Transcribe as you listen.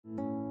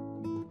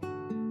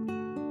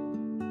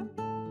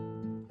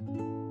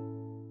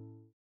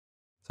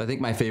I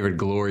think my favorite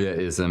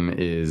Gloriaism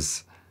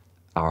is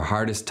our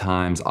hardest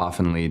times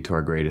often lead to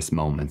our greatest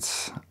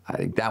moments. I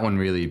think that one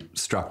really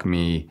struck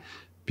me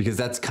because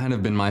that's kind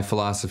of been my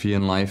philosophy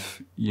in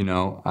life. You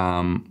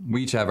know,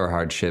 we each have our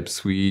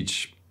hardships. We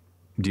each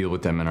deal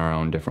with them in our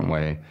own different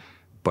way.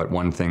 But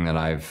one thing that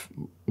I've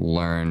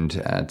learned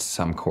at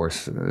some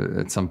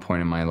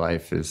point in my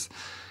life is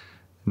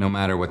no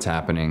matter what's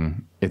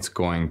happening, it's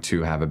going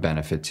to have a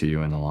benefit to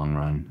you in the long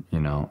run,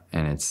 you know,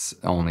 and it's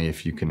only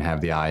if you can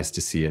have the eyes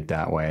to see it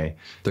that way.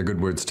 They're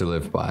good words to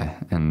live by,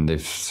 and they've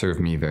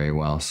served me very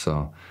well,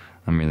 so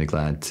I'm really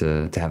glad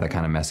to have that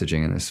kind of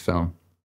messaging in this film.